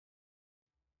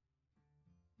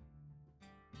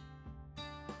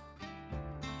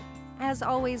As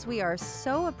always, we are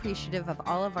so appreciative of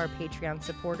all of our Patreon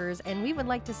supporters, and we would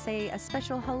like to say a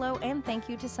special hello and thank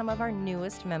you to some of our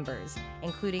newest members,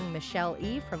 including Michelle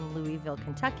E. from Louisville,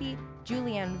 Kentucky,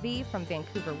 Julianne V. from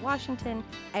Vancouver, Washington,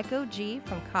 Echo G.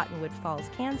 from Cottonwood Falls,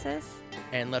 Kansas.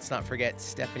 And let's not forget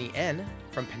Stephanie N.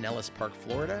 from Pinellas Park,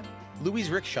 Florida, Louise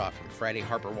Rickshaw from Friday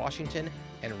Harbor, Washington,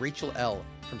 and Rachel L.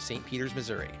 from St. Peters,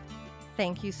 Missouri.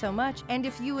 Thank you so much. And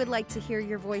if you would like to hear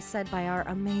your voice said by our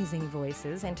amazing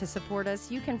voices and to support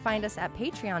us, you can find us at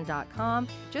patreon.com.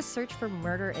 Just search for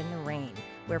Murder in the Rain,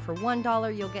 where for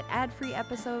 $1 you'll get ad-free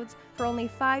episodes, for only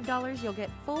 $5 you'll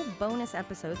get full bonus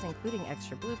episodes including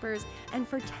extra bloopers, and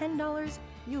for $10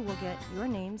 you will get your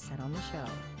name said on the show.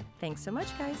 Thanks so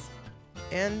much, guys.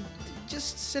 And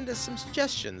just send us some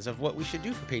suggestions of what we should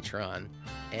do for Patreon,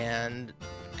 and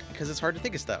because it's hard to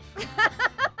think of stuff.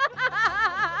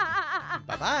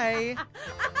 Bye-bye.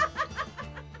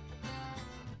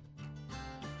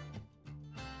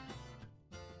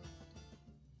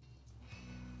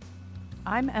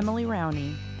 I'm Emily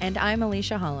Rowney. And I'm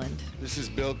Alicia Holland. This is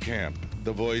Bill Camp,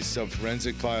 the voice of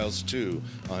Forensic Files 2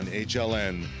 on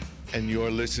HLN, and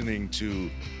you're listening to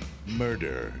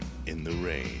Murder in the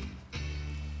Rain.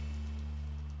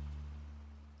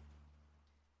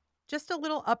 Just a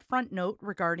little upfront note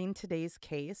regarding today's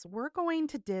case. We're going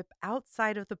to dip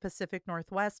outside of the Pacific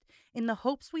Northwest in the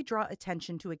hopes we draw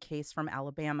attention to a case from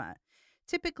Alabama.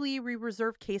 Typically, we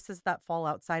reserve cases that fall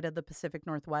outside of the Pacific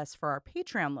Northwest for our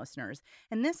Patreon listeners,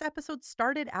 and this episode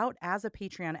started out as a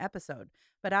Patreon episode,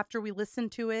 but after we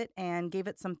listened to it and gave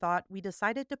it some thought, we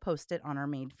decided to post it on our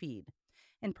main feed.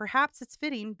 And perhaps it's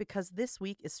fitting because this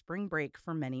week is spring break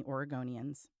for many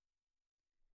Oregonians.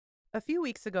 A few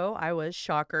weeks ago, I was,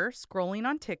 shocker, scrolling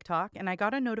on TikTok, and I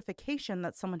got a notification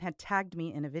that someone had tagged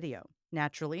me in a video.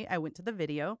 Naturally, I went to the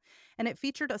video, and it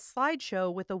featured a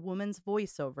slideshow with a woman's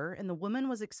voiceover, and the woman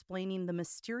was explaining the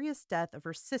mysterious death of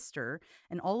her sister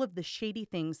and all of the shady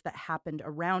things that happened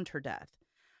around her death.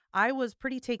 I was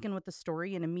pretty taken with the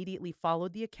story and immediately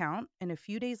followed the account, and a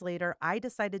few days later, I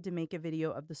decided to make a video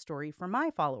of the story for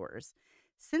my followers.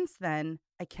 Since then,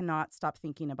 I cannot stop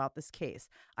thinking about this case.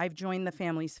 I've joined the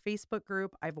family's Facebook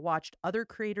group. I've watched other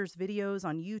creators' videos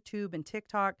on YouTube and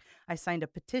TikTok. I signed a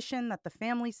petition that the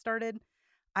family started.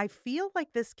 I feel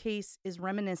like this case is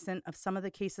reminiscent of some of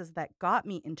the cases that got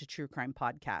me into true crime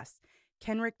podcasts.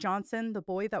 Kenrick Johnson, the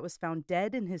boy that was found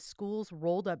dead in his school's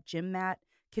rolled up gym mat.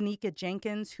 Kanika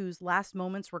Jenkins, whose last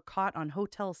moments were caught on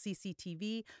hotel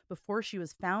CCTV before she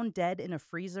was found dead in a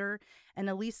freezer, and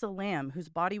Elisa Lamb, whose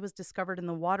body was discovered in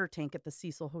the water tank at the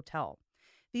Cecil Hotel.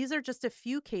 These are just a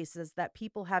few cases that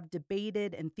people have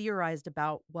debated and theorized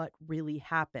about what really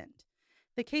happened.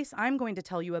 The case I'm going to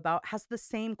tell you about has the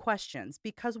same questions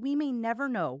because we may never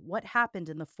know what happened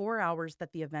in the 4 hours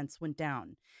that the events went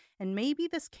down. And maybe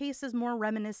this case is more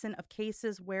reminiscent of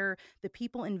cases where the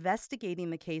people investigating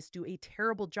the case do a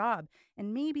terrible job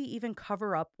and maybe even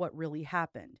cover up what really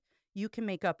happened. You can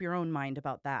make up your own mind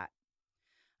about that.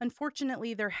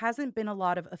 Unfortunately, there hasn't been a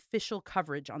lot of official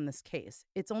coverage on this case.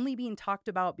 It's only being talked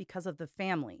about because of the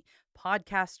family,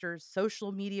 podcasters,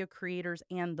 social media creators,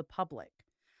 and the public.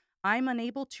 I'm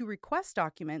unable to request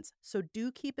documents, so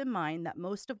do keep in mind that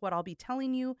most of what I'll be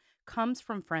telling you comes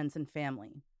from friends and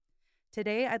family.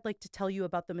 Today, I'd like to tell you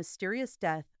about the mysterious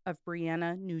death of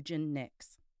Brianna Nugent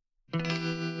Nix.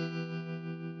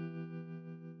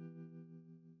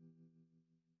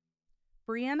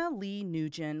 Brianna Lee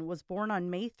Nugent was born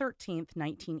on May 13,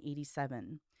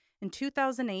 1987. In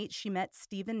 2008, she met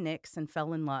Stephen Nix and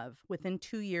fell in love. Within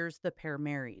 2 years, the pair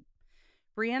married.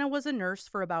 Brianna was a nurse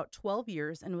for about 12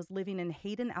 years and was living in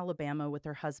Hayden, Alabama with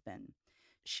her husband.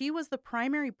 She was the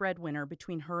primary breadwinner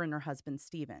between her and her husband,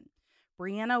 Stephen.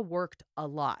 Brianna worked a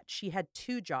lot. She had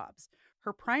 2 jobs.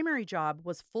 Her primary job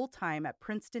was full-time at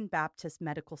Princeton Baptist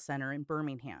Medical Center in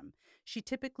Birmingham. She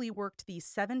typically worked the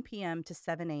 7 p.m. to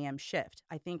 7 a.m. shift,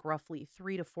 I think roughly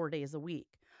 3 to 4 days a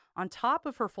week. On top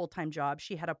of her full-time job,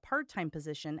 she had a part-time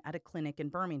position at a clinic in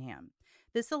Birmingham.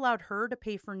 This allowed her to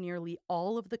pay for nearly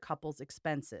all of the couple's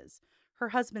expenses. Her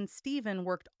husband, Stephen,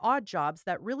 worked odd jobs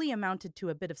that really amounted to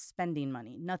a bit of spending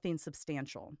money, nothing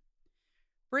substantial.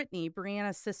 Brittany,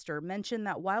 Brianna's sister, mentioned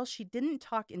that while she didn't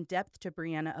talk in depth to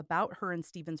Brianna about her and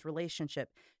Stephen's relationship,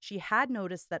 she had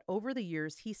noticed that over the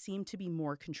years he seemed to be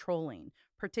more controlling,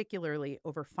 particularly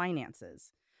over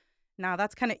finances. Now,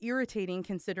 that's kind of irritating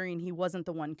considering he wasn't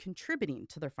the one contributing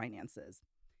to their finances.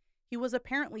 He was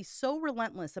apparently so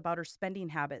relentless about her spending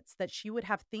habits that she would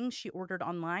have things she ordered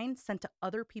online sent to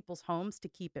other people's homes to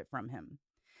keep it from him.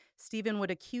 Stephen would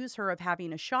accuse her of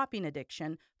having a shopping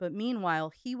addiction, but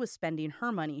meanwhile, he was spending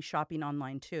her money shopping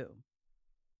online too.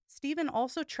 Stephen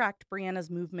also tracked Brianna's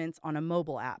movements on a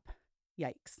mobile app.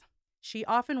 Yikes. She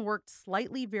often worked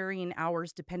slightly varying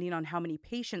hours depending on how many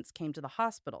patients came to the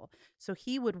hospital, so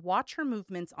he would watch her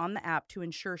movements on the app to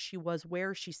ensure she was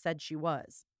where she said she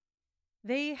was.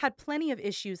 They had plenty of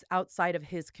issues outside of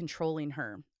his controlling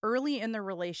her. Early in their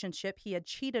relationship, he had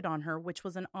cheated on her, which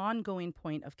was an ongoing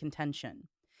point of contention.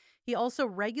 He also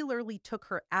regularly took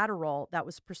her Adderall that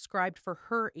was prescribed for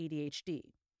her ADHD.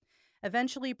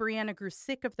 Eventually, Brianna grew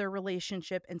sick of their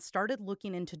relationship and started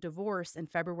looking into divorce in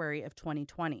February of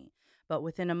 2020. But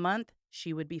within a month,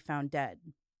 she would be found dead.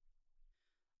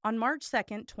 On March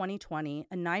 2nd, 2020,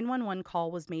 a 911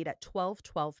 call was made at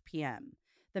 12:12 p.m.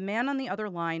 The man on the other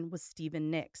line was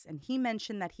Stephen Nix, and he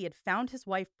mentioned that he had found his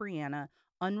wife, Brianna,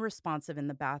 unresponsive in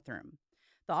the bathroom.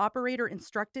 The operator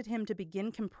instructed him to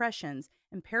begin compressions,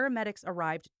 and paramedics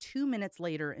arrived 2 minutes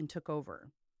later and took over.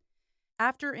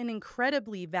 After an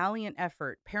incredibly valiant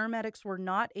effort, paramedics were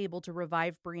not able to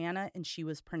revive Brianna, and she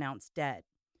was pronounced dead.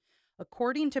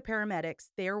 According to paramedics,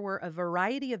 there were a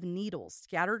variety of needles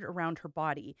scattered around her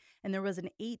body, and there was an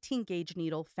 18-gauge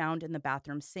needle found in the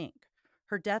bathroom sink.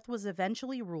 Her death was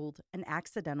eventually ruled an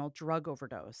accidental drug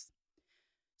overdose.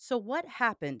 So what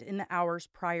happened in the hours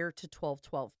prior to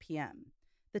 12:12 p.m.?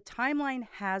 The timeline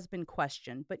has been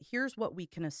questioned, but here's what we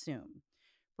can assume.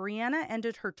 Brianna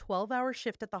ended her 12-hour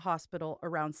shift at the hospital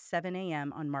around 7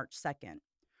 a.m. on March 2nd.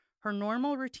 Her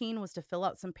normal routine was to fill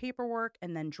out some paperwork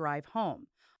and then drive home.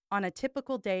 On a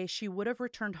typical day, she would have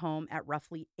returned home at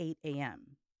roughly 8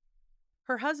 a.m.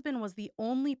 Her husband was the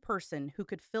only person who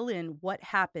could fill in what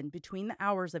happened between the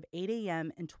hours of 8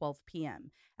 a.m. and 12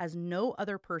 p.m., as no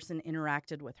other person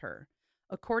interacted with her.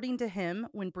 According to him,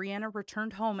 when Brianna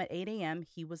returned home at 8 a.m.,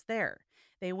 he was there.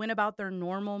 They went about their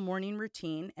normal morning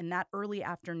routine, and that early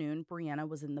afternoon, Brianna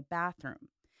was in the bathroom.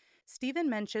 Stephen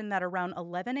mentioned that around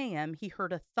 11 a.m., he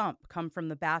heard a thump come from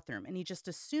the bathroom, and he just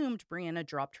assumed Brianna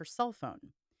dropped her cell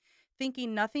phone.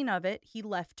 Thinking nothing of it, he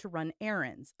left to run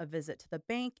errands, a visit to the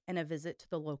bank, and a visit to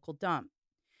the local dump.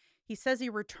 He says he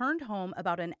returned home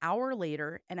about an hour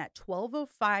later, and at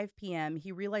 12:05 p.m.,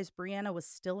 he realized Brianna was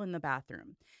still in the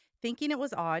bathroom. Thinking it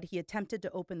was odd, he attempted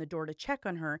to open the door to check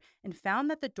on her and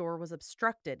found that the door was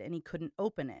obstructed and he couldn't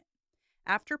open it.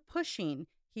 After pushing,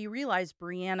 he realized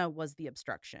Brianna was the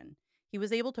obstruction. He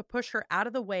was able to push her out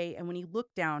of the way, and when he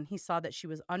looked down, he saw that she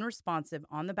was unresponsive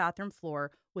on the bathroom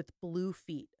floor with blue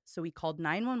feet. So he called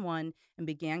 911 and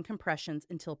began compressions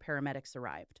until paramedics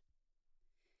arrived.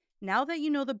 Now that you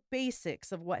know the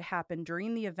basics of what happened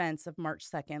during the events of March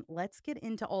 2nd, let's get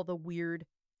into all the weird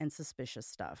and suspicious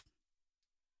stuff.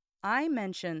 I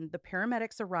mentioned the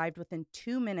paramedics arrived within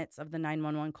 2 minutes of the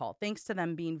 911 call, thanks to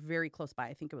them being very close by.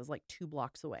 I think it was like 2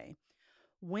 blocks away.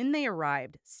 When they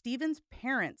arrived, Stephen's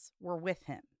parents were with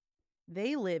him.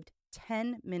 They lived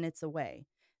 10 minutes away.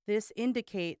 This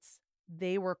indicates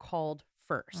they were called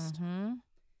first.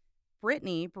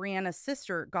 Brittany, Brianna's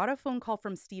sister, got a phone call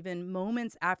from Stephen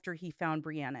moments after he found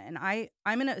Brianna. And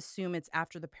I'm going to assume it's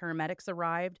after the paramedics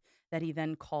arrived that he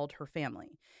then called her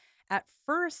family. At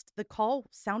first, the call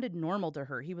sounded normal to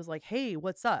her. He was like, "Hey,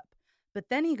 what's up?" But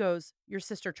then he goes, "Your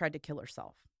sister tried to kill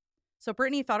herself." So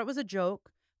Brittany thought it was a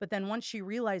joke. But then once she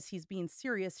realized he's being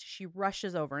serious, she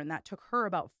rushes over, and that took her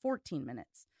about 14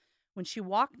 minutes. When she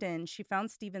walked in, she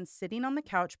found Stephen sitting on the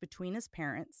couch between his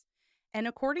parents. And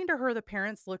according to her, the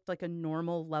parents looked like a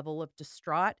normal level of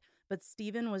distraught, but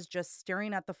Stephen was just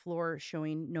staring at the floor,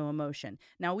 showing no emotion.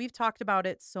 Now, we've talked about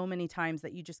it so many times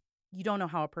that you don't know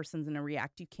how a person's going to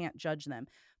react. You can't judge them.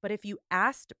 But if you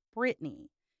asked Brittany,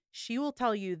 she will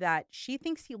tell you that she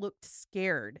thinks he looked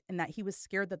scared and that he was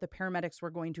scared that the paramedics were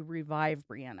going to revive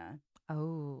Brianna.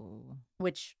 Oh.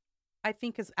 Which I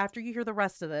think is, after you hear the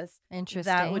rest of this, Interesting.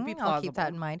 that would be plausible. I'll keep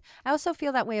that in mind. I also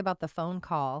feel that way about the phone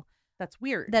call. That's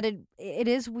weird. That it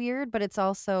is weird, but it's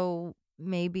also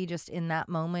maybe just in that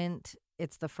moment,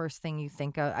 it's the first thing you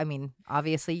think of. I mean,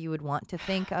 obviously you would want to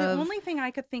think of. The only thing I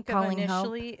could think of calling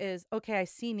initially is, okay, I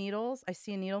see needles. I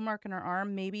see a needle mark in her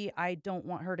arm. Maybe I don't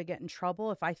want her to get in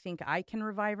trouble. If I think I can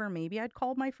revive her, maybe I'd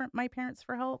call my parents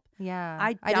for help. Yeah.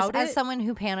 I doubt it. As someone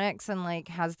who panics and like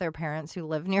has their parents who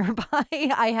live nearby,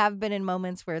 I have been in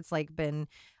moments where it's like been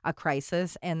a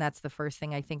crisis, and that's the first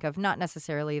thing I think of. Not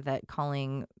necessarily that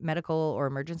calling medical or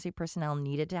emergency personnel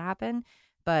needed to happen,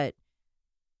 but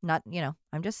not,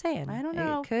 I'm just saying. I don't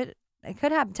know. It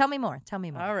could happen. Tell me more.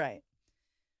 All right.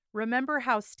 Remember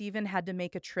how Stephen had to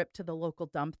make a trip to the local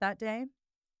dump that day?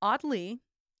 Oddly,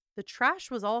 the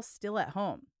trash was all still at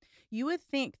home. You would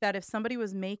think that if somebody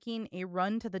was making a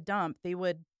run to the dump, they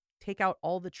would take out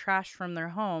all the trash from their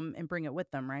home and bring it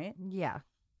with them, right? Yeah.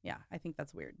 Yeah, I think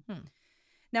that's weird.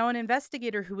 Now, an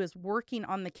investigator who was working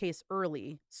on the case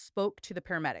early spoke to the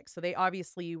paramedics. So they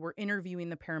obviously were interviewing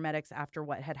the paramedics after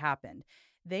what had happened.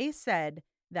 They said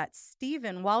that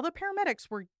Stephen, while the paramedics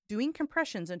were doing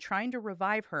compressions and trying to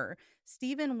revive her,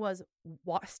 Stephen was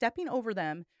stepping over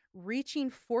them, reaching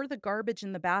for the garbage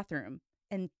in the bathroom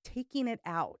and taking it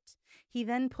out. He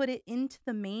then put it into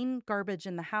the main garbage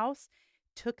in the house,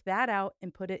 took that out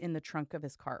and put it in the trunk of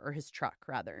his car, or his truck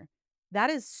rather. That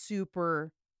is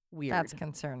super weird. That's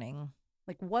concerning.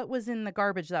 Like, what was in the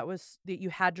garbage that you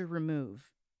had to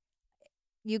remove?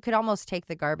 You could almost take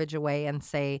the garbage away and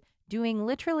say doing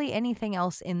literally anything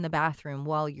else in the bathroom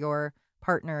while your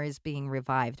partner is being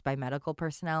revived by medical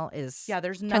personnel is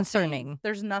there's nothing, concerning.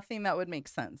 There's nothing that would make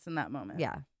sense in that moment.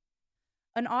 Yeah.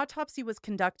 An autopsy was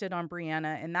conducted on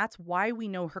Brianna, and that's why we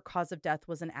know her cause of death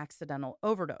was an accidental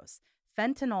overdose.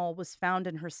 Fentanyl was found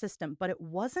in her system, but it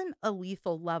wasn't a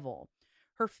lethal level.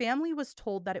 Her family was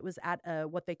told that it was at a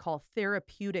what they call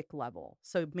therapeutic level,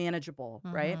 so manageable,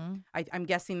 right? I'm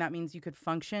guessing that means you could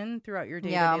function throughout your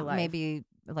day-to-day life. Maybe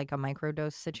like a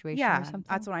microdose situation or something.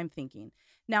 That's what I'm thinking.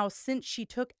 Now, since she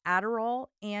took Adderall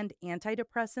and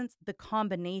antidepressants, the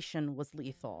combination was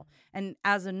lethal. And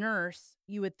as a nurse,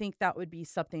 you would think that would be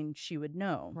something she would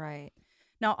know. Right.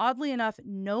 Now, oddly enough,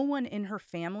 no one in her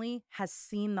family has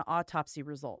seen the autopsy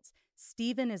results.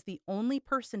 Stephen is the only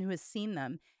person who has seen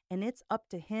them, and it's up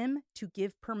to him to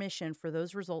give permission for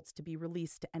those results to be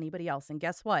released to anybody else. And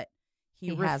guess what?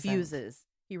 He refuses. Hasn't.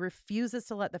 He refuses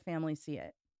to let the family see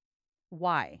it.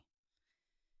 Why?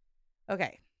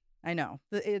 Okay, I know.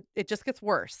 It just gets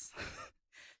worse.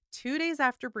 2 days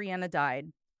after Brianna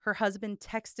died, her husband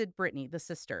texted Brittany, the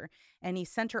sister, and he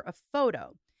sent her a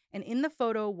photo. And in the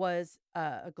photo was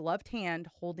a gloved hand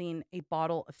holding a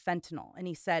bottle of fentanyl. And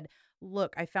he said,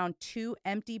 look, I found 2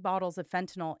 empty bottles of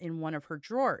fentanyl in one of her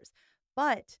drawers.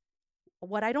 But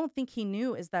what I don't think he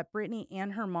knew is that Brittany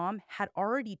and her mom had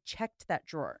already checked that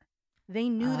drawer. They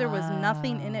knew there was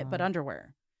nothing in it but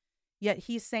underwear. Yet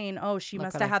he's saying, oh, she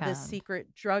must have had this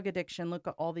secret drug addiction. Look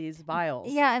at all these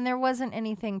vials. Yeah, and there wasn't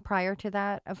anything prior to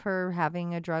that of her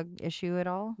having a drug issue at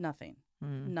all? Nothing.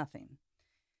 Nothing.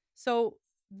 So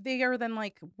they are then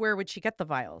like, where would she get the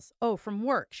vials? Oh, from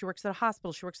work. She works at a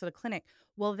hospital. She works at a clinic.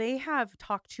 Well, they have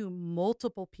talked to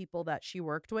multiple people that she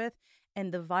worked with,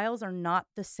 and the vials are not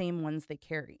the same ones they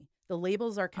carry. The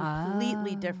labels are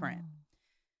completely different.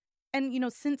 And,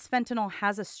 since fentanyl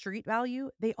has a street value,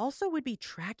 they also would be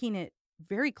tracking it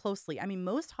very closely. I mean,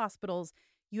 most hospitals,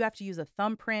 you have to use a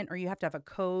thumbprint or you have to have a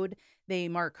code. They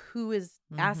mark who is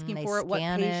asking for it, what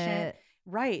patient.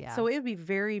 Right. Yeah. So it would be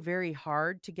very, very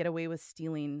hard to get away with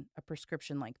stealing a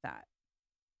prescription like that.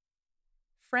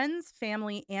 Friends,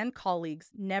 family, and colleagues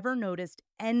never noticed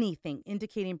anything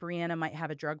indicating Brianna might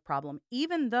have a drug problem,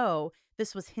 even though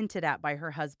this was hinted at by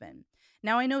her husband.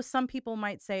 Now, I know some people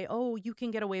might say, oh, you can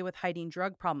get away with hiding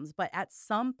drug problems, but at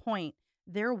some point,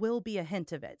 there will be a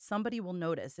hint of it. Somebody will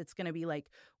notice. It's going to be like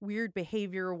weird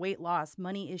behavior, weight loss,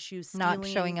 money issues, stealing. Not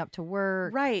showing up to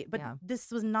work. Right. But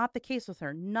this was not the case with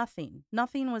her. Nothing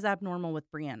was abnormal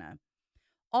with Brianna.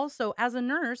 Also, as a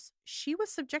nurse, she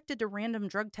was subjected to random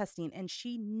drug testing and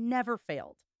she never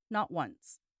failed. Not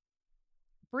once.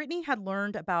 Brittany had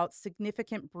learned about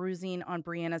significant bruising on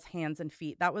Brianna's hands and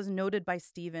feet. That was noted by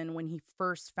Stephen when he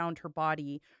first found her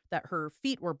body, that her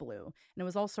feet were blue, and it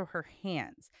was also her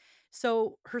hands.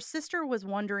 So her sister was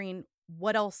wondering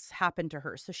what else happened to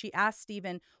her. So she asked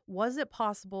Stephen, was it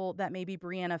possible that maybe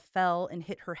Brianna fell and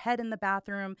hit her head in the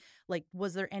bathroom? Like,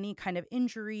 was there any kind of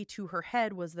injury to her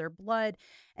head? Was there blood?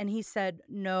 And he said,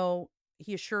 no.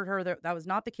 He assured her that that was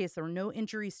not the case. There were no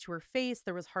injuries to her face.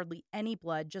 There was hardly any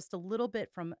blood, just a little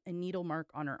bit from a needle mark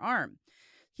on her arm.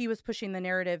 He was pushing the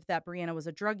narrative that Brianna was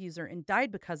a drug user and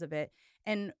died because of it.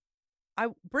 And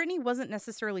Brittany wasn't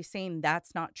necessarily saying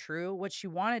that's not true. What she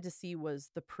wanted to see was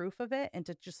the proof of it and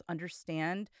to just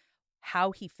understand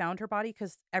how he found her body,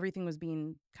 because everything was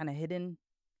being kind of hidden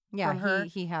from her.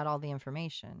 He had all the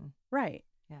information. Right.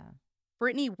 Yeah.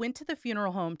 Brittany went to the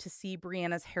funeral home to see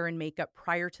Brianna's hair and makeup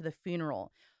prior to the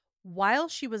funeral. While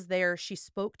she was there, she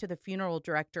spoke to the funeral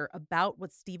director about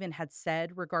what Stephen had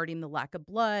said regarding the lack of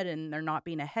blood and there not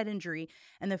being a head injury,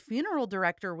 and the funeral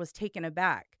director was taken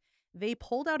aback. They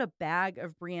pulled out a bag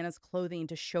of Brianna's clothing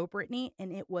to show Brittany,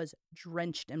 and it was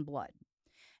drenched in blood.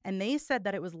 And they said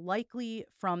that it was likely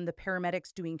from the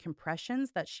paramedics doing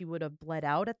compressions that she would have bled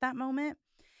out at that moment.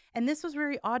 And this was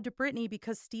very odd to Brittany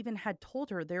because Stephen had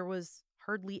told her there was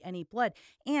hardly any blood.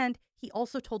 And he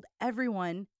also told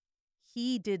everyone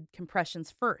he did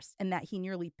compressions first and that he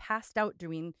nearly passed out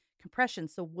doing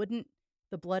compressions. So wouldn't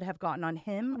the blood have gotten on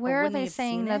him? Where are they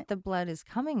saying that the blood is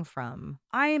coming from?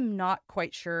 I am not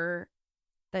quite sure.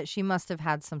 That she must have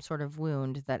had some sort of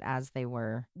wound that as they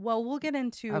were. Well, we'll get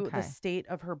into Okay. the state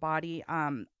of her body.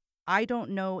 I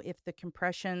don't know if the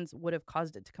compressions would have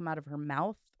caused it to come out of her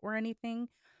mouth or anything,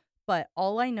 but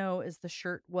all I know is the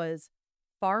shirt was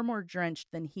far more drenched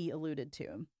than he alluded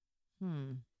to.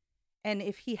 And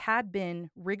if he had been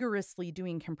rigorously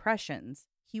doing compressions,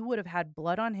 he would have had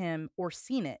blood on him or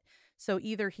seen it. So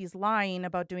either he's lying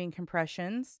about doing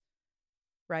compressions,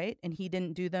 right? And he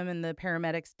didn't do them and the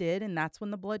paramedics did, and that's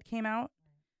when the blood came out.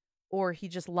 Or he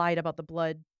just lied about the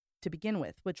blood to begin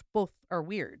with, which both are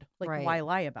weird. Like, Right. why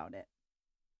lie about it?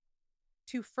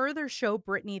 To further show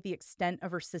Brittany the extent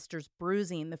of her sister's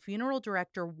bruising, the funeral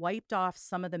director wiped off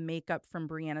some of the makeup from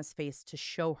Brianna's face to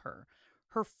show her.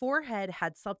 Her forehead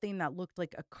had something that looked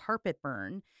like a carpet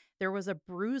burn. There was a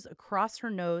bruise across her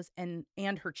nose and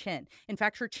her chin. In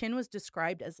fact, her chin was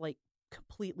described as like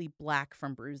completely black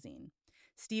from bruising.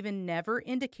 Stephen never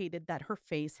indicated that her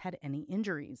face had any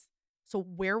injuries. So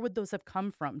where would those have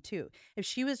come from, too? If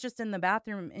she was just in the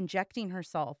bathroom injecting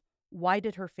herself, why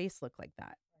did her face look like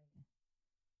that?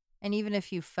 And even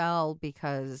if you fell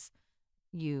because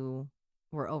you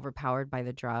were overpowered by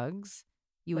the drugs,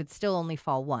 you would still only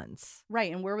fall once.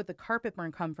 Right. And where would the carpet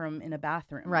burn come from in a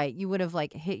bathroom? Right. You would have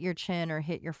like hit your chin or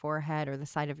hit your forehead or the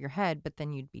side of your head, but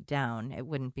then you'd be down. It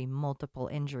wouldn't be multiple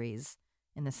injuries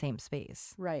in the same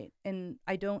space. Right. And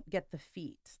I don't get the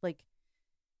feet. Like,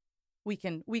 we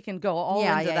can go all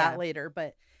Yeah, into yeah, that yeah. later.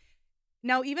 But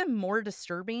now, even more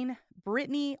disturbing,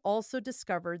 Brittany also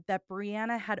discovered that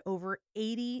Brianna had over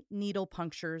 80 needle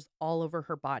punctures all over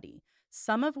her body,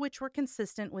 some of which were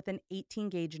consistent with an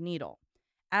 18-gauge needle.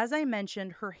 As I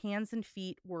mentioned, her hands and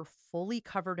feet were fully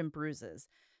covered in bruises.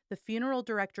 The funeral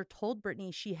director told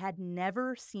Brittany she had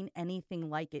never seen anything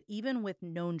like it, even with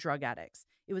known drug addicts.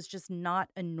 It was just not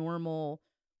a normal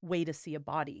way to see a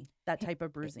body, that type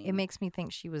of bruising. It makes me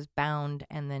think she was bound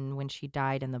and then when she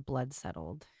died and the blood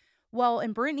settled. Well,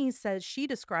 and Brittany says she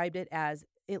described it as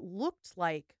it looked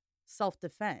like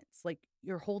self-defense, like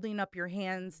you're holding up your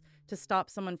hands to stop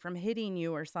someone from hitting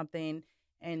you or something,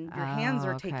 and your hands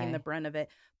are taking okay. the brunt of it.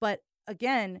 But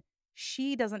again,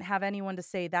 she doesn't have anyone to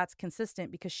say that's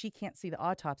consistent because she can't see the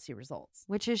autopsy results.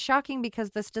 Which is shocking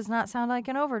because this does not sound like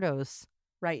an overdose.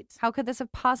 Right. How could this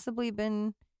have possibly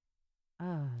been?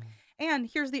 And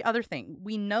here's the other thing.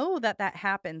 We know that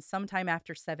happened sometime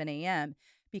after 7 a.m.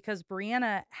 because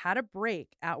Brianna had a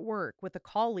break at work with a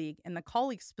colleague, and the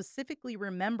colleague specifically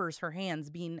remembers her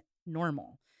hands being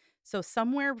normal. So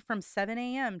somewhere from 7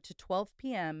 a.m. to 12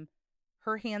 p.m.,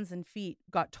 her hands and feet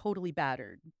got totally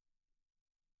battered.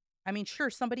 I mean, sure,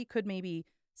 somebody could maybe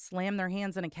slam their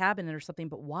hands in a cabinet or something,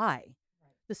 but why?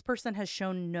 This person has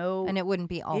shown no And it wouldn't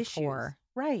be all issues. four.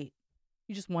 Right.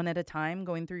 You just one at a time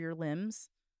going through your limbs.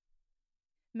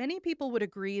 Many people would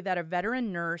agree that a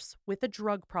veteran nurse with a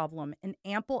drug problem and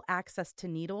ample access to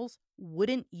needles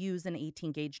wouldn't use an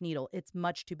 18-gauge needle. It's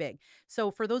much too big.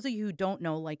 So for those of you who don't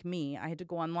know, like me, I had to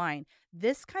go online.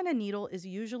 This kind of needle is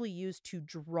usually used to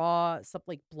draw something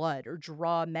like blood or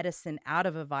draw medicine out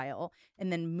of a vial and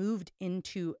then moved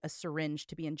into a syringe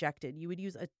to be injected. You would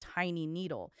use a tiny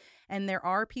needle. And there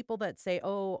are people that say,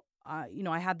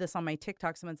 I had this on my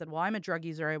TikTok. Someone said, well, I'm a drug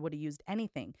user. I would have used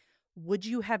anything. Would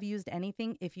you have used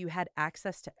anything if you had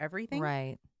access to everything?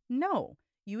 Right. No.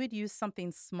 You would use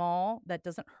something small that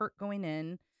doesn't hurt going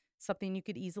in, something you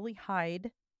could easily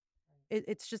hide.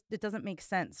 It doesn't make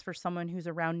sense for someone who's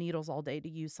around needles all day to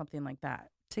use something like that.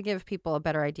 To give people a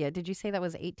better idea, did you say that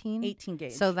was 18? 18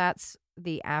 gauge. So that's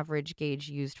the average gauge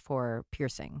used for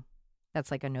piercing.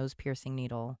 That's like a nose piercing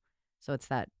needle. So it's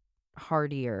that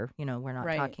hardier, we're not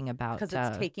Right. talking about because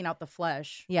it's taking out the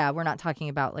flesh. Yeah, we're not talking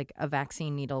about like a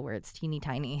vaccine needle where it's teeny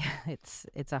tiny.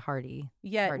 It's a hardy.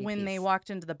 Yet hardy when they piece. walked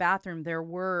into the bathroom, there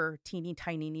were teeny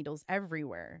tiny needles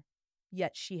everywhere.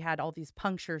 Yet she had all these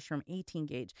punctures from 18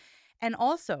 gauge. And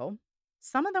also,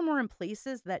 some of them were in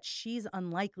places that she's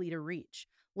unlikely to reach,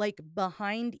 like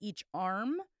behind each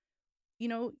arm.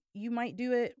 You might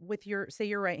do it with say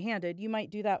you're right-handed. You might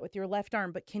do that with your left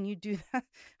arm, but can you do that?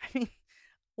 I mean,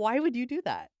 why would you do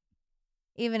that?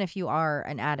 Even if you are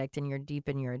an addict and you're deep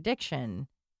in your addiction,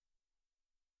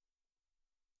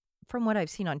 from what I've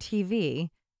seen on TV,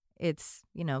 it's,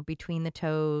 between the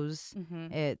toes,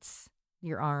 Mm-hmm. it's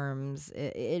your arms.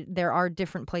 There are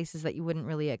different places that you wouldn't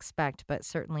really expect, but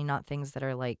certainly not things that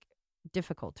are like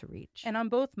difficult to reach. And on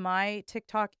both my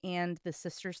TikTok and the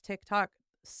sister's TikTok,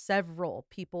 several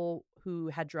people who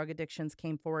had drug addictions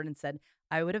came forward and said,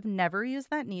 I would have never used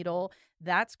that needle.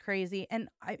 That's crazy. And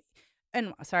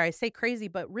sorry, I say crazy,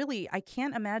 but really, I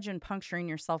can't imagine puncturing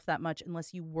yourself that much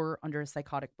unless you were under a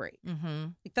psychotic break. Mm-hmm.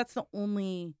 Like, that's the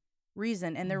only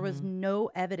reason. And there was no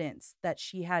evidence that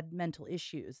she had mental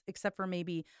issues, except for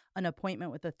maybe an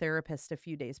appointment with a therapist a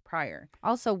few days prior.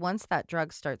 Also, once that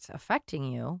drug starts affecting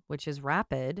you, which is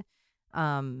rapid,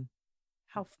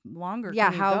 How longer yeah,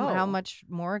 can you go? how much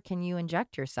more can you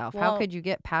inject yourself? Well, how could you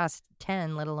get past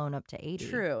 10, let alone up to 80?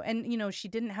 True. And, she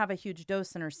didn't have a huge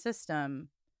dose in her system.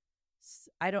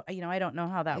 I don't know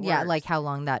how that works. Yeah, like how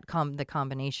long that the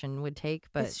combination would take,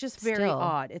 but it's just very still.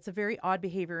 odd. It's a very odd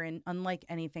behavior and unlike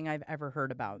anything I've ever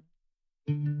heard about.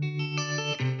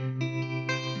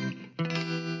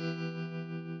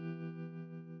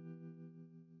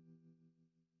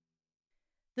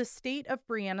 The state of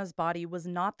Brianna's body was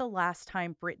not the last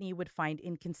time Brittany would find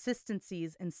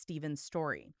inconsistencies in Stephen's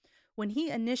story. When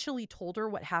he initially told her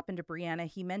what happened to Brianna,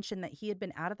 he mentioned that he had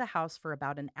been out of the house for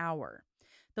about an hour.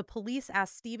 The police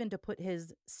asked Stephen to put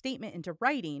his statement into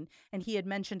writing, and he had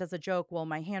mentioned as a joke, well,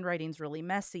 my handwriting's really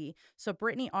messy, so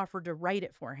Brittany offered to write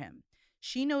it for him.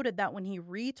 She noted that when he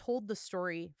retold the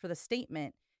story for the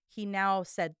statement, he now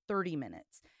said 30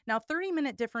 minutes. Now,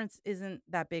 30-minute difference isn't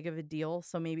that big of a deal,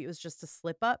 so maybe it was just a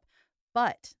slip up,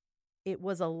 but it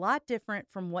was a lot different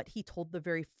from what he told the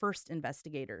very first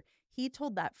investigator. He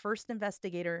told that first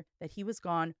investigator that he was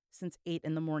gone since 8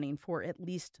 a.m. for at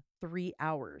least 3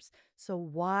 hours. So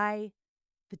why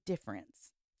the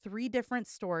difference? 3 different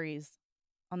stories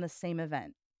on the same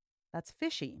event. That's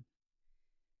fishy.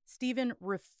 Stephen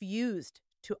refused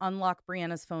to unlock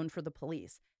Brianna's phone for the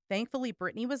police. Thankfully,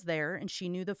 Brittany was there and she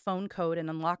knew the phone code and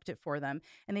unlocked it for them.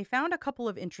 And they found a couple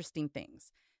of interesting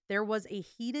things. There was a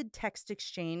heated text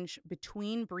exchange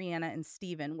between Brianna and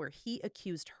Stephen where he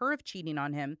accused her of cheating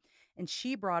on him and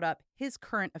she brought up his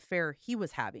current affair he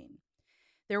was having.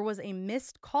 There was a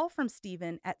missed call from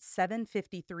Stephen at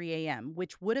 7:53 a.m.,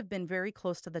 which would have been very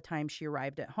close to the time she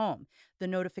arrived at home. The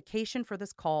notification for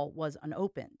this call was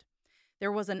unopened.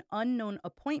 There was an unknown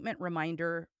appointment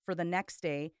reminder for the next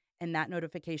day, and that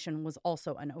notification was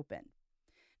also unopened.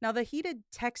 Now, the heated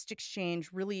text exchange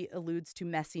really alludes to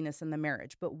messiness in the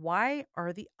marriage, but why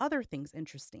are the other things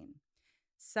interesting?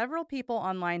 Several people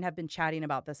online have been chatting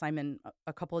about this. I'm in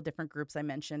a couple of different groups I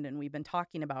mentioned, and we've been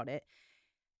talking about it.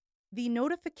 The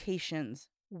notifications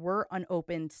were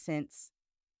unopened since,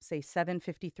 say,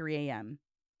 7:53 a.m.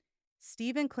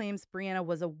 Stephen claims Brianna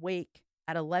was awake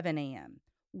at 11 a.m.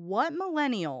 What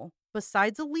millennial,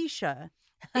 besides Alicia,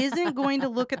 isn't going to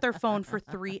look at their phone for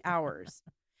 3 hours?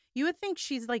 You would think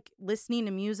she's like listening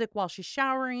to music while she's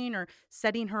showering or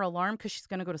setting her alarm because she's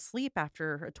going to go to sleep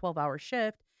after a 12-hour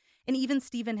shift. And even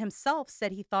Stephen himself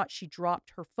said he thought she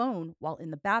dropped her phone while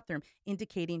in the bathroom,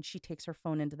 indicating she takes her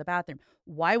phone into the bathroom.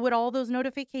 Why would all those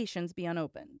notifications be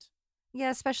unopened?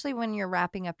 Yeah, especially when you're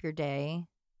wrapping up your day.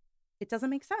 It doesn't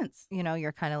make sense.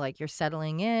 You're kind of like you're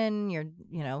settling in.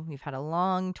 You've had a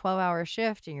long 12-hour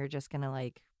shift and you're just going to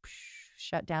like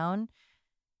shut down.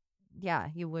 Yeah,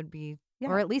 you would be. Yeah.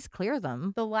 Or at least clear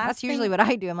them. That's usually what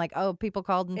I do. I'm like, oh, people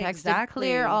called and texted. Exactly.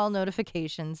 Clear all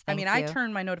notifications. Thank you. I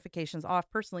turn my notifications off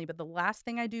personally, but the last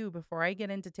thing I do before I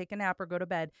get in to take a nap or go to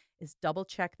bed is double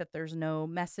check that there's no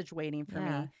message waiting for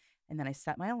me. And then I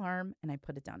set my alarm and I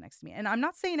put it down next to me. And I'm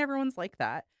not saying everyone's like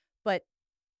that, but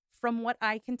from what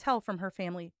I can tell from her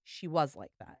family, she was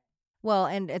like that. Well,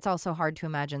 and it's also hard to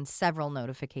imagine several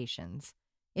notifications.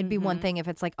 It'd be one thing if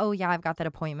it's like, oh, yeah, I've got that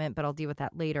appointment, but I'll deal with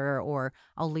that later, or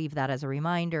I'll leave that as a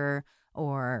reminder,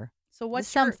 or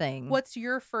something. What's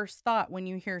your first thought when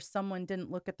you hear someone didn't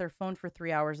look at their phone for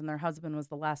 3 hours and their husband was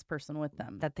the last person with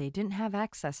them? That they didn't have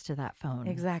access to that phone.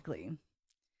 Exactly.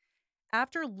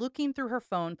 After looking through her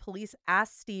phone, police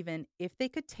asked Stephen if they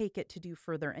could take it to do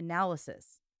further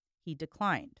analysis. He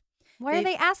declined. Why are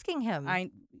they asking him?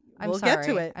 We'll get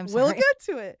to it. We'll get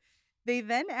to it. They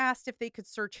then asked if they could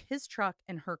search his truck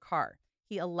and her car.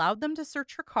 He allowed them to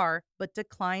search her car, but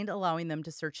declined allowing them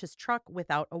to search his truck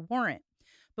without a warrant.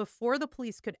 Before the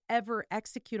police could ever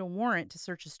execute a warrant to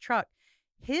search his truck,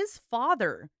 his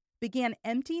father began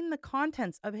emptying the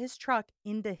contents of his truck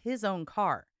into his own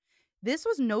car. This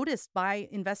was noticed by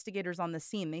investigators on the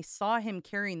scene. They saw him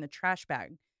carrying the trash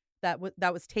bag that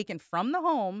was taken from the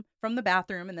home, from the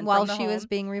bathroom, and then while from the she home. was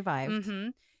being revived.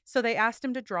 So they asked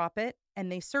him to drop it,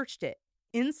 and they searched it.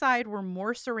 Inside were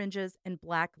more syringes and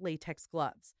black latex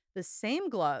gloves, the same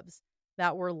gloves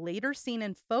that were later seen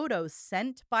in photos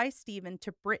sent by Stephen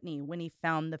to Brittany when he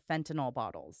found the fentanyl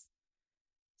bottles.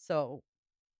 So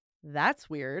that's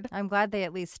weird. I'm glad they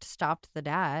at least stopped the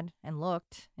dad and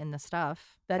looked in the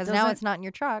stuff. Because now it's not in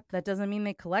your truck. That doesn't mean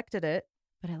they collected it.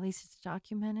 But at least it's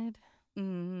documented.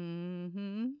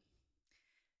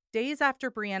 Days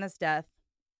after Brianna's death,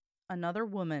 another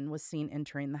woman was seen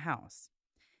entering the house.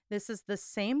 This is the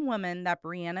same woman that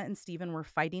Brianna and Stephen were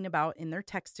fighting about in their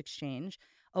text exchange,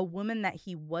 a woman that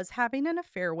he was having an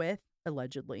affair with,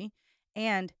 allegedly,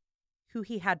 and who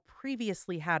he had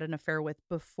previously had an affair with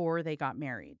before they got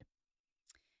married.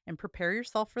 And prepare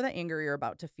yourself for the anger you're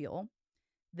about to feel.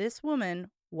 This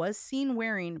woman was seen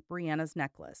wearing Brianna's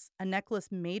necklace, a necklace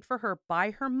made for her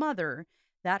by her mother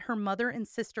that her mother and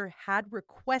sister had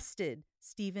requested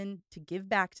Stephen to give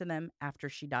back to them after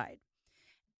she died.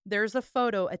 There's a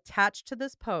photo attached to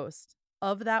this post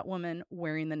of that woman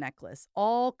wearing the necklace,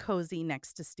 all cozy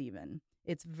next to Stephen.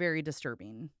 It's very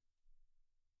disturbing.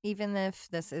 Even if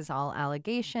this is all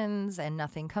allegations and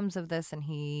nothing comes of this and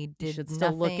he did You should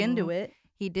still look into it.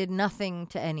 He did nothing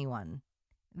to anyone.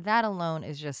 That alone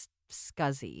is just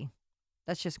scuzzy.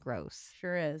 That's just gross.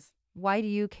 Sure is. Why do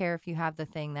you care if you have the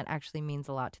thing that actually means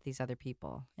a lot to these other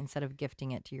people instead of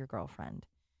gifting it to your girlfriend?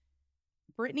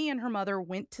 Brittany and her mother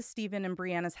went to Stephen and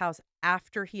Brianna's house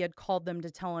after he had called them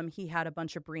to tell him he had a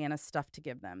bunch of Brianna's stuff to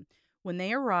give them. When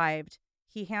they arrived,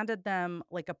 he handed them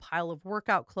like a pile of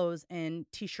workout clothes and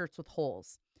t-shirts with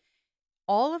holes.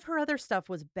 All of her other stuff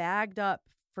was bagged up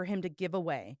for him to give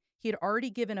away. He had already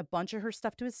given a bunch of her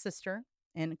stuff to his sister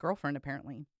and girlfriend,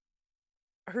 apparently.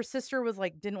 Her sister was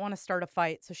like, didn't want to start a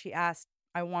fight. So she asked,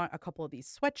 I want a couple of these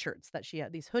sweatshirts that she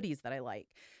had, these hoodies that I like.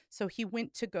 So he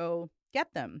went to go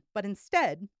get them. But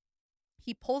instead,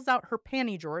 he pulls out her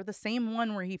panty drawer, the same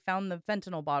one where he found the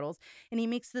fentanyl bottles, and he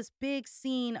makes this big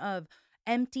scene of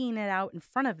emptying it out in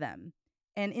front of them.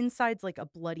 And inside's like a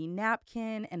bloody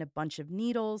napkin and a bunch of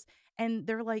needles. And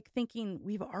they're like thinking,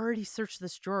 we've already searched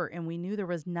this drawer and we knew there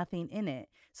was nothing in it.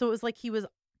 So it was like he was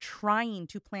trying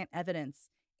to plant evidence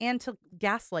and to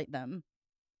gaslight them.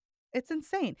 It's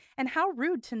insane. And how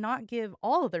rude to not give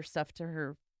all of their stuff to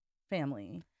her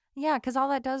family. Yeah, because all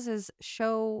that does is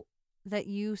show that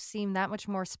you seem that much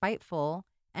more spiteful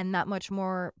and that much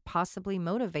more possibly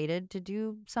motivated to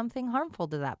do something harmful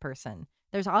to that person.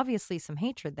 There's obviously some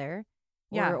hatred there.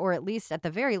 Yeah. Or at least, at the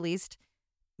very least,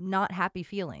 not happy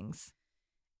feelings.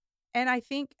 And I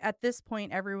think at this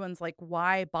point, everyone's like,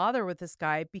 why bother with this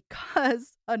guy?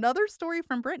 Because another story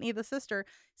from Brittany, the sister,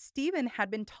 Stephen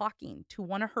had been talking to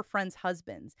one of her friend's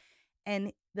husbands.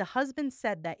 And the husband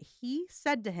said that he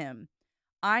said to him,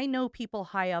 I know people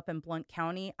high up in Blount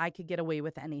County. I could get away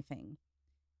with anything.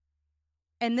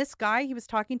 And this guy he was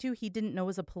talking to, he didn't know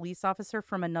was a police officer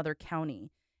from another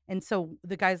county. And so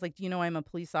the guy's like, do you know I'm a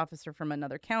police officer from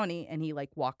another county? And he like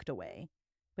walked away.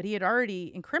 But he had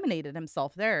already incriminated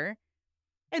himself there.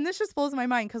 And this just blows my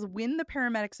mind because when the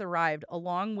paramedics arrived,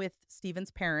 along with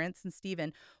Stephen's parents, and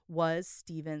Stephen was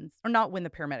Stephen's, or not when the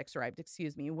paramedics arrived,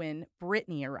 excuse me, when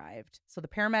Brittany arrived. So the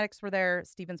paramedics were there,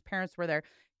 Stephen's parents were there.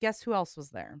 Guess who else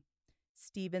was there?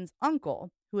 Stephen's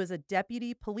uncle, who is a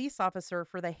deputy police officer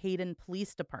for the Hayden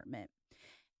Police Department.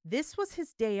 This was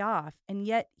his day off, and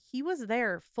yet he was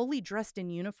there fully dressed in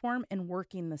uniform and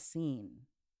working the scene.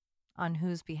 On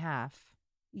whose behalf?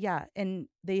 Yeah, and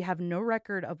they have no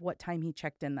record of what time he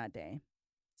checked in that day.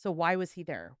 So why was he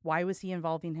there? Why was he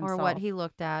involving himself? Or what he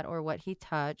looked at, or what he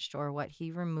touched, or what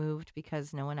he removed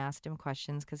because no one asked him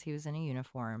questions because he was in a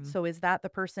uniform. So is that the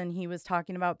person he was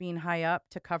talking about being high up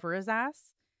to cover his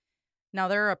ass? Now,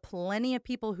 there are plenty of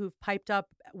people who've piped up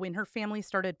when her family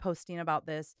started posting about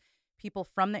this. People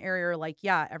from the area are like,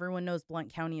 yeah, everyone knows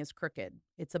Blount County is crooked.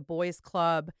 It's a boys'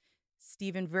 club.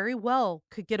 Stephen very well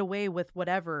could get away with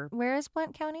whatever. Where is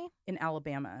Blount County? In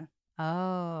Alabama.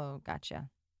 Oh, gotcha.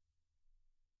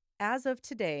 As of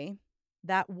today,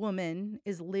 that woman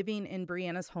is living in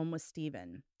Brianna's home with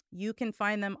Stephen. You can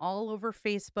find them all over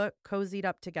Facebook, cozied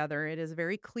up together. It is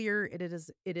very clear it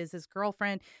is his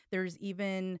girlfriend. There's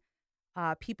even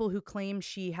people who claim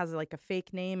she has like a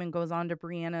fake name and goes on to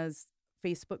Brianna's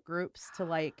Facebook groups to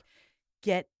like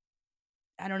get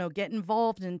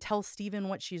involved and tell Stephen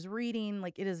what she's reading.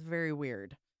 Like, it is very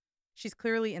weird. She's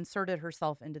clearly inserted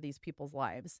herself into these people's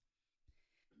lives.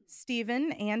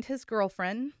 Stephen and his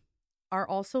girlfriend are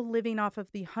also living off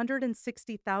of the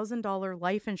 $160,000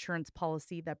 life insurance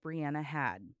policy that Brianna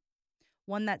had.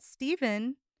 One that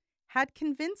Stephen had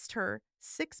convinced her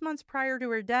 6 months prior to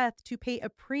her death to pay a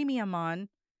premium on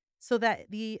so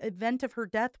that the event of her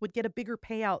death would get a bigger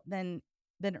payout than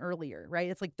earlier, right?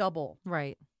 It's like double.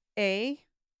 Right.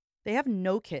 They have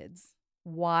no kids.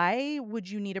 Why would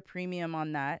you need a premium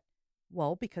on that?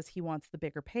 Well, because he wants the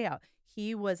bigger payout.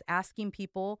 He was asking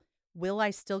people, will I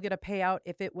still get a payout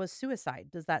if it was suicide?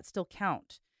 Does that still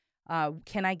count?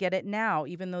 Can I get it now,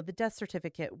 even though the death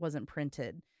certificate wasn't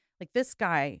printed? Like, this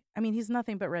guy, I mean, he's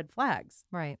nothing but red flags.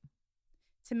 Right.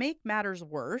 To make matters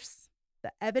worse,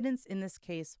 the evidence in this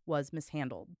case was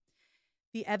mishandled.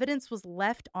 The evidence was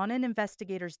left on an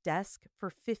investigator's desk for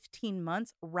 15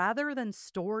 months rather than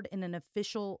stored in an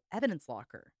official evidence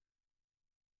locker.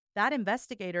 That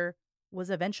investigator was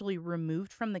eventually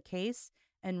removed from the case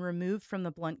and removed from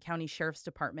the Blount County Sheriff's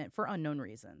Department for unknown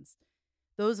reasons.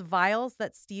 Those vials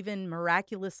that Stephen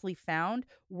miraculously found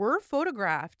were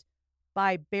photographed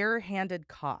by bare-handed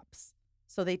cops.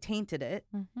 So they tainted it.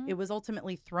 Mm-hmm. It was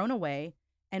ultimately thrown away.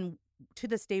 And to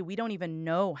this day, we don't even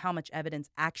know how much evidence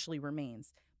actually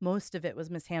remains. Most of it was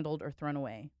mishandled or thrown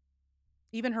away.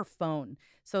 Even her phone.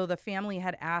 So the family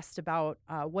had asked about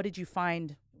what did you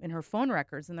find in her phone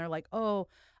records? And they're like,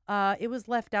 it was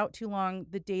left out too long.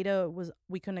 The data was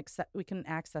we couldn't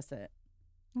access it.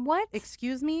 What?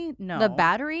 Excuse me? No. The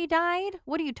battery died?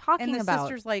 What are you talking and the about?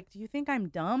 sister's like, do you think I'm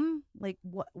dumb? Like,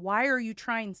 why are you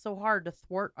trying so hard to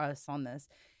thwart us on this?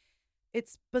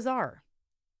 It's bizarre.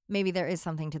 Maybe there is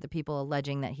something to the people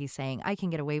alleging that he's saying, I can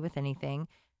get away with anything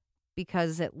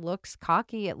because it looks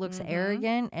cocky, it looks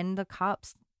arrogant, and the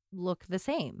cops look the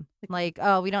same. Like,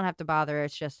 oh, we don't have to bother.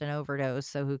 It's just an overdose,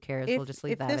 so who cares? We'll just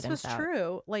leave the evidence out. If this was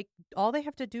true, like, all they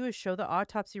have to do is show the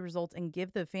autopsy results and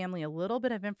give the family a little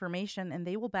bit of information, and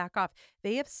they will back off.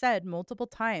 They have said multiple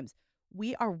times,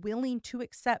 we are willing to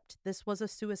accept this was a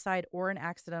suicide or an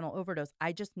accidental overdose.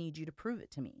 I just need you to prove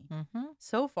it to me. Mm-hmm.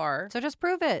 So far. So just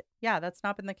prove it. Yeah, that's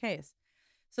not been the case.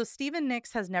 So Stephen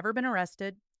Nix has never been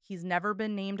arrested. He's never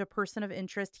been named a person of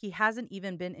interest. He hasn't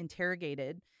even been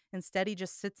interrogated. Instead, he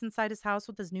just sits inside his house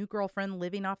with his new girlfriend,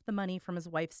 living off the money from his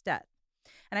wife's death.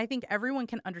 And I think everyone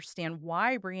can understand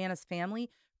why Brianna's family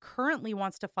currently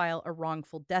wants to file a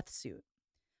wrongful death suit.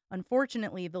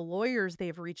 Unfortunately, the lawyers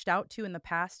they've reached out to in the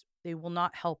past, they will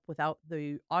not help without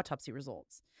the autopsy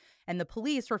results. And the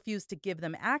police refuse to give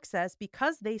them access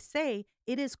because they say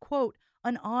it is, quote,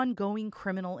 an ongoing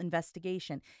criminal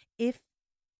investigation. If,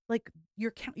 like,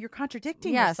 you're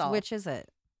contradicting yourself. Yes, which is it?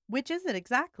 Which is it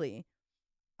exactly?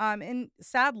 And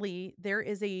sadly, there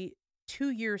is a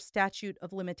 2-year statute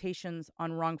of limitations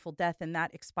on wrongful death, and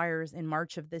that expires in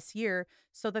March of this year.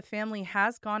 So the family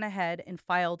has gone ahead and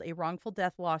filed a wrongful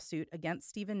death lawsuit against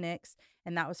Stephen Nix,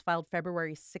 and that was filed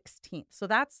February 16th. So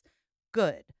that's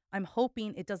good. I'm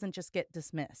hoping it doesn't just get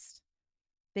dismissed.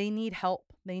 They need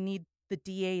help. They need the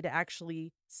DA to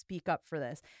actually speak up for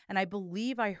this. And I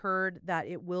believe I heard that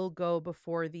it will go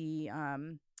before the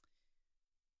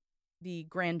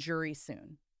grand jury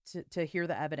soon to hear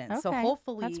the evidence. Okay. So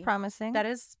hopefully that's promising. That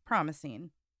is promising.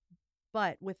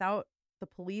 But without the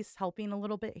police helping a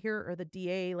little bit here or the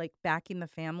DA like backing the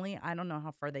family, I don't know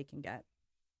how far they can get.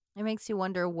 It makes you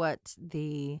wonder what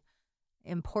the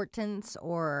importance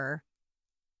or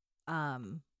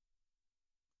how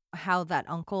that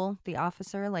uncle, the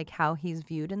officer, like how he's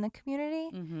viewed in the community.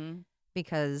 Mm-hmm.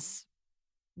 Because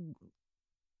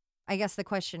I guess the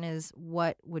question is,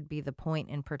 what would be the point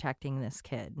in protecting this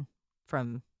kid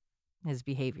from his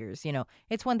behaviors? You know,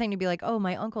 it's one thing to be like, oh,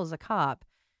 my uncle's a cop.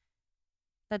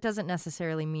 That doesn't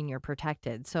necessarily mean you're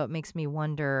protected. So it makes me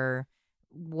wonder,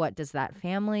 what does that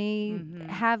family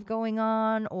have going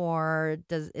on? Or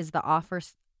is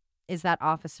that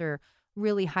officer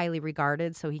really highly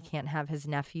regarded so he can't have his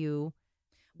nephew?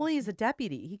 Well, he's a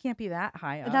deputy. He can't be that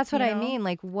high up. That's what I mean.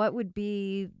 Like, what would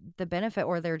be the benefit?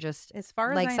 Or they're just, as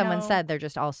far as like I someone know, said, they're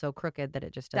just all so crooked that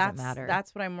it just doesn't matter.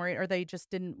 That's what I'm worried. Or they just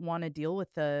didn't want to deal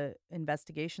with the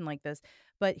investigation like this.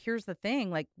 But here's the thing,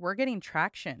 like, we're getting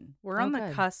traction. We're on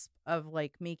the cusp of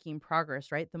like making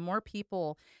progress, right? The more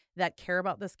people that care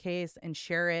about this case and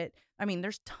share it. I mean,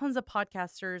 there's tons of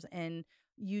podcasters and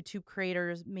YouTube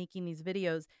creators making these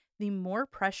videos. The more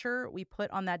pressure we put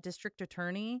on that district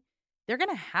attorney, they're going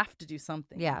to have to do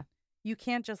something. Yeah. You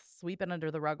can't just sweep it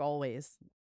under the rug always.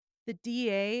 The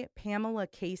DA, Pamela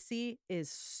Casey, is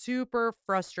super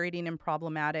frustrating and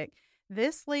problematic.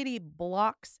 This lady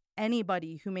blocks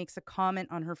anybody who makes a comment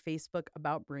on her Facebook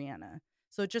about Brianna.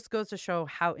 So it just goes to show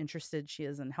how interested she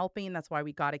is in helping. That's why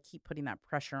we got to keep putting that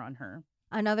pressure on her.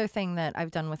 Another thing that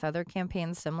I've done with other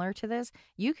campaigns similar to this,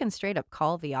 you can straight up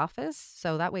call the office.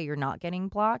 So that way you're not getting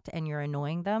blocked and you're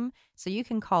annoying them. So you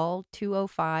can call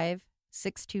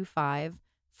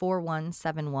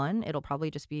 205-625-4171. It'll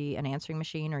probably just be an answering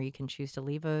machine, or you can choose to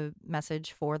leave a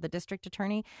message for the district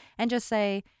attorney and just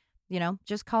say, you know,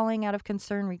 just calling out of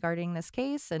concern regarding this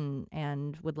case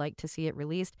and would like to see it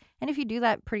released. And if you do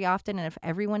that pretty often, and if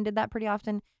everyone did that pretty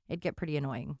often, it'd get pretty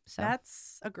annoying. So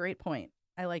that's a great point.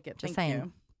 I like it. Just Thank saying,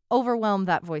 you. Overwhelm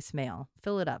that voicemail.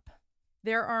 Fill it up.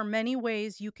 There are many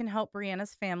ways you can help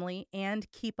Brianna's family and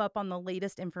keep up on the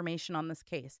latest information on this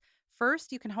case.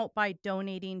 First, you can help by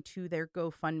donating to their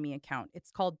GoFundMe account. It's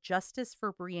called Justice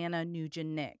for Brianna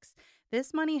Nugent Nix.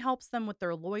 This money helps them with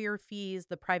their lawyer fees,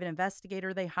 the private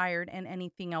investigator they hired, and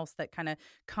anything else that kind of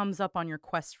comes up on your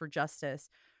quest for justice.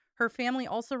 Her family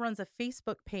also runs a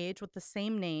Facebook page with the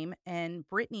same name, and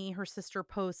Brittany, her sister,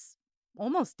 posts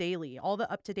almost daily all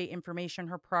the up-to-date information,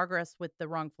 her progress with the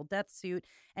wrongful death suit,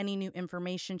 any new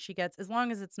information she gets, as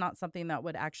long as it's not something that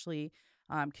would actually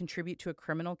contribute to a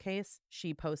criminal case,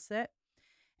 she posts it.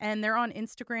 And they're on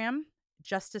Instagram,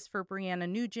 Justice for Brianna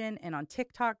Nugent, and on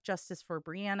TikTok, Justice for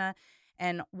Brianna.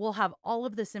 And we'll have all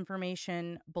of this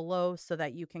information below so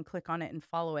that you can click on it and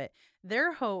follow it.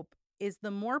 Their hope is the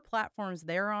more platforms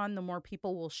they're on, the more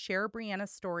people will share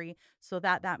Brianna's story so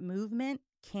that that movement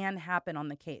can happen on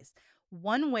the case.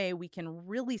 One way we can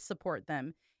really support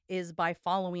them is by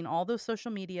following all those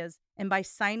social medias and by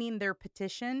signing their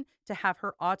petition to have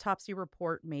her autopsy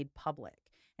report made public.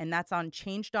 And that's on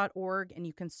change.org, and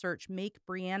you can search Make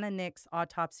Brianna Nix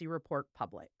Autopsy Report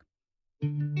Public.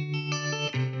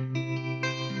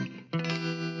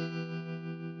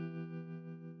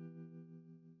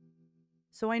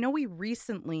 So I know we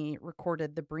recently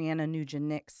recorded the Brianna Nugent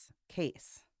Nix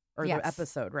case, or the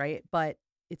episode, right? But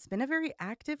it's been a very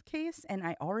active case, and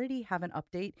I already have an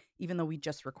update, even though we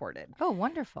just recorded. Oh,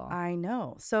 wonderful. I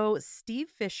know. So Steve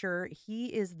Fisher, he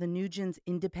is the Nugent's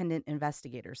independent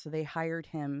investigator. So they hired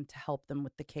him to help them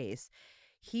with the case.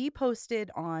 He posted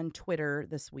on Twitter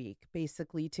this week,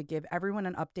 basically to give everyone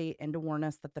an update and to warn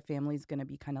us that the family's going to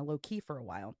be kind of low-key for a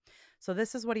while. So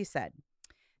this is what he said.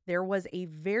 There was a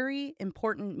very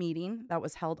important meeting that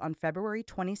was held on February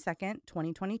 22nd,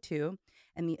 2022,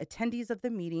 and the attendees of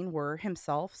the meeting were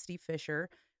himself, Steve Fisher,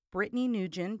 Brittany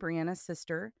Nugent, Brianna's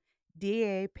sister,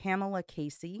 DA Pamela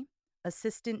Casey,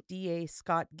 Assistant DA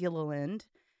Scott Gilliland,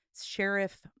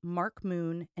 Sheriff Mark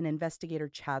Moon, and Investigator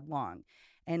Chad Long.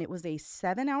 And it was a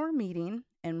 7-hour meeting,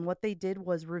 and what they did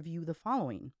was review the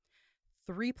following: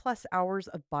 3+ hours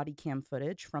of body cam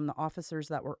footage from the officers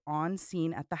that were on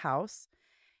scene at the house,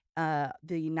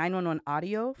 the 911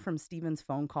 audio from Stephen's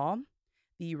phone call,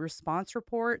 the response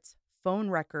reports,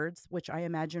 phone records, which I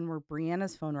imagine were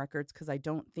Brianna's phone records because I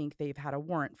don't think they've had a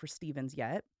warrant for Stephen's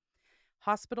yet,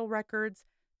 hospital records,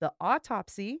 the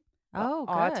autopsy,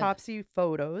 autopsy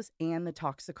photos, and the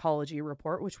toxicology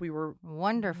report, which we were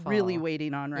really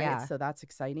waiting on, right? Yeah. So that's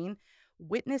exciting.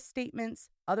 Witness statements,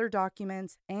 other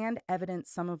documents, and evidence,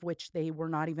 some of which they were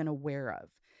not even aware of.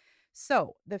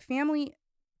 So the family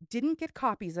didn't get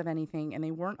copies of anything, and they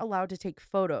weren't allowed to take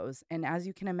photos. And as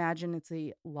you can imagine, it's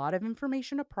a lot of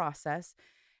information to process.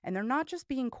 And they're not just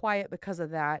being quiet because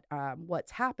of that.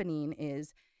 What's happening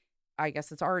is, I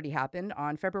guess it's already happened,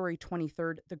 on February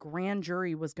 23rd, the grand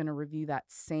jury was going to review that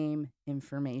same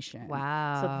information.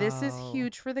 Wow. So this is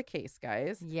huge for the case,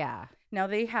 guys. Yeah. Now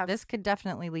they have... This could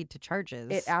definitely lead to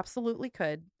charges. It absolutely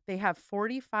could. They have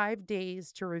 45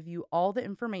 days to review all the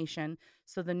information,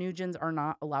 so the Nugents are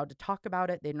not allowed to talk about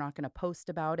it. They're not going to post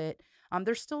about it.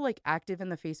 They're still active in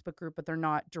the Facebook group, but they're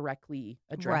not directly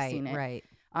addressing it. Right.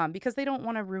 Because they don't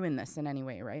want to ruin this in any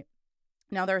way, right?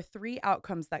 Now, there are 3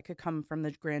 outcomes that could come from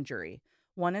the grand jury.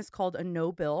 One is called a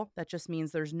no bill. That just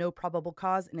means there's no probable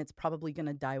cause, and it's probably going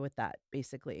to die with that,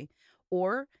 basically.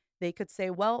 Or they could say,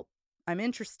 well, I'm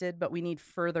interested, but we need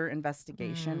further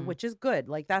investigation, which is good.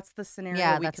 That's the scenario we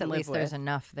can live with. Yeah, that's at least there's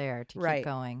enough there to keep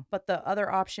going. But the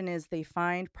other option is they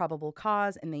find probable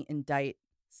cause and they indict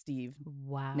Steve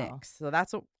Nix. So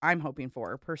that's what I'm hoping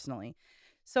for, personally.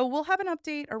 So we'll have an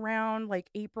update around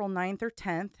April 9th or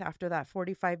 10th after that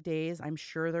 45 days. I'm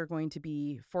sure they're going to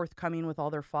be forthcoming with all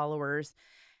their followers.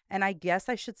 And I guess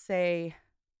I should say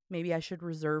maybe I should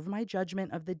reserve my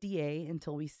judgment of the DA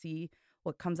until we see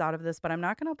what comes out of this. But I'm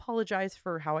not going to apologize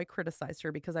for how I criticized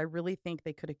her because I really think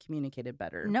they could have communicated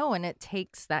better. No, and it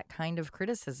takes that kind of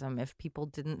criticism. If people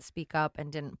didn't speak up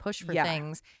and didn't push for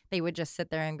things, they would just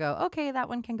sit there and go, okay, that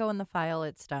one can go in the file.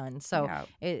 It's done. So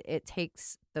it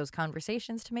takes those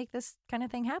conversations to make this kind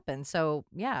of thing happen. So,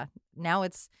 yeah, now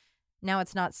it's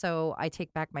not so I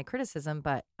take back my criticism,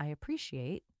 but I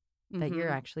appreciate that you're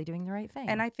actually doing the right thing.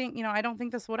 And I think, I don't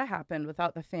think this would have happened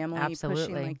without the family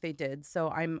pushing like they did. So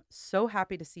I'm so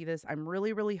happy to see this. I'm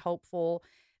really, really hopeful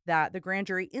that the grand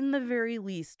jury, in the very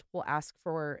least, will ask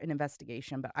for an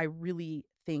investigation. But I really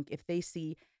think if they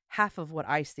see half of what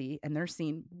I see, and they're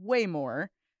seeing way more,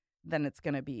 then it's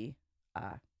going to be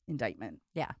indictment.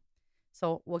 Yeah.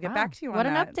 So we'll get back to you on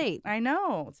that. What an update. I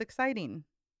know. It's exciting.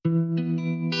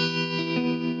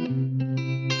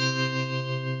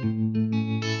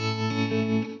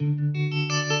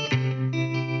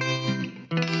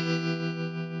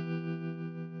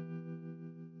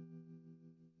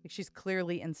 She's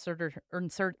clearly insert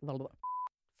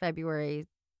February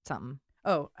something.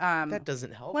 Oh, that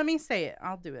doesn't help. Let me say it.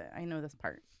 I'll do it. I know this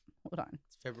part. Hold on.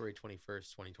 It's February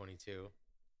 21st, 2022.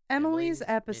 Emily's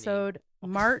episode,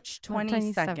 March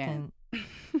 22nd.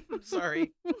 I'm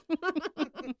sorry.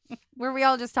 Were we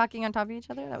all just talking on top of each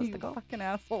other? That was the goal. Fucking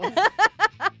assholes.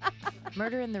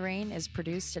 Murder in the Rain is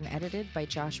produced and edited by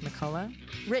Josh McCullough.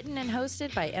 Written and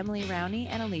hosted by Emily Rowney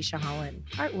and Alicia Holland.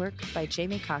 Artwork by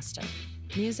Jamie Costa.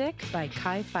 Music by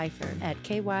Kai Pfeiffer at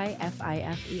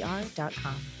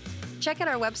kyfifer.com. Check out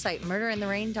our website,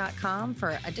 murderintherain.com,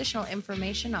 for additional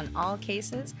information on all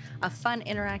cases, a fun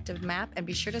interactive map, and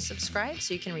be sure to subscribe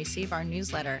so you can receive our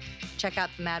newsletter. Check out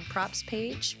the Mad Props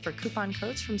page for coupon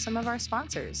codes from some of our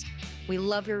sponsors. We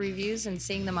love your reviews and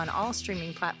seeing them on all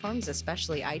streaming platforms,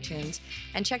 especially iTunes.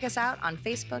 And check us out on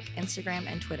Facebook, Instagram,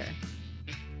 and Twitter.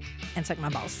 And suck my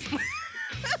balls.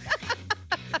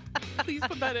 Please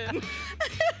put that in.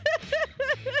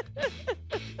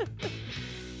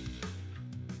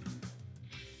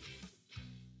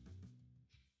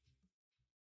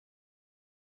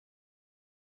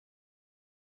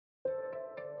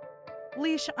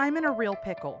 Leash, I'm in a real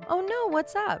pickle. Oh no,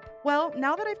 what's up? Well,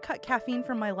 now that I've cut caffeine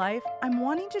from my life, I'm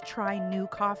wanting to try new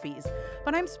coffees,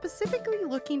 but I'm specifically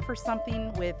looking for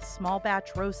something with small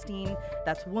batch roasting,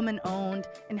 that's woman-owned,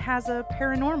 and has a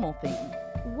paranormal theme.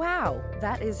 Wow,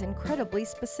 that is incredibly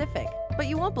specific. But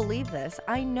you won't believe this.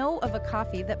 I know of a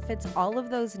coffee that fits all of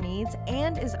those needs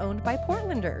and is owned by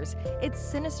Portlanders. It's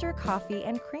Sinister Coffee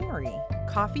and Creamery.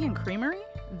 Coffee and Creamery?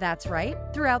 That's right.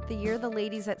 Throughout the year, the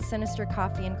ladies at Sinister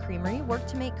Coffee and Creamery work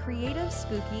to make creative,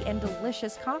 spooky, and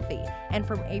delicious coffee. And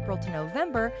from April to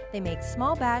November, they make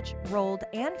small batch, rolled,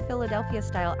 and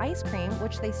Philadelphia-style ice cream,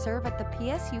 which they serve at the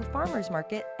PSU Farmers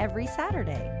Market every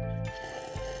Saturday.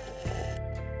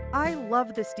 I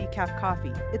love this decaf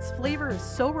coffee. Its flavor is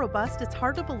so robust, it's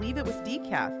hard to believe it was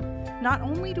decaf. Not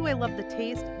only do I love the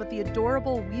taste, but the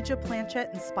adorable Ouija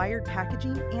planchette-inspired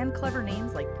packaging and clever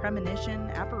names like Premonition,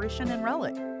 Apparition, and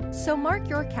Relic. So mark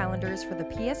your calendars for the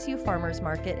PSU Farmers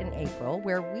Market in April,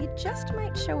 where we just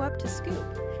might show up to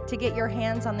scoop. To get your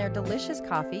hands on their delicious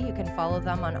coffee, you can follow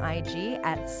them on IG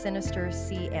at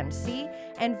SinisterCNC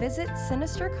and visit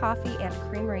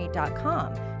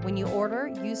SinisterCoffeeandCreamery.com. When you order,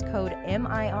 use code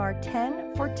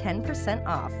MIR10 for 10%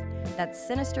 off. That's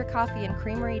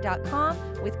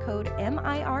SinisterCoffeeandCreamery.com with code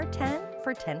MIR10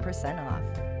 for 10% off.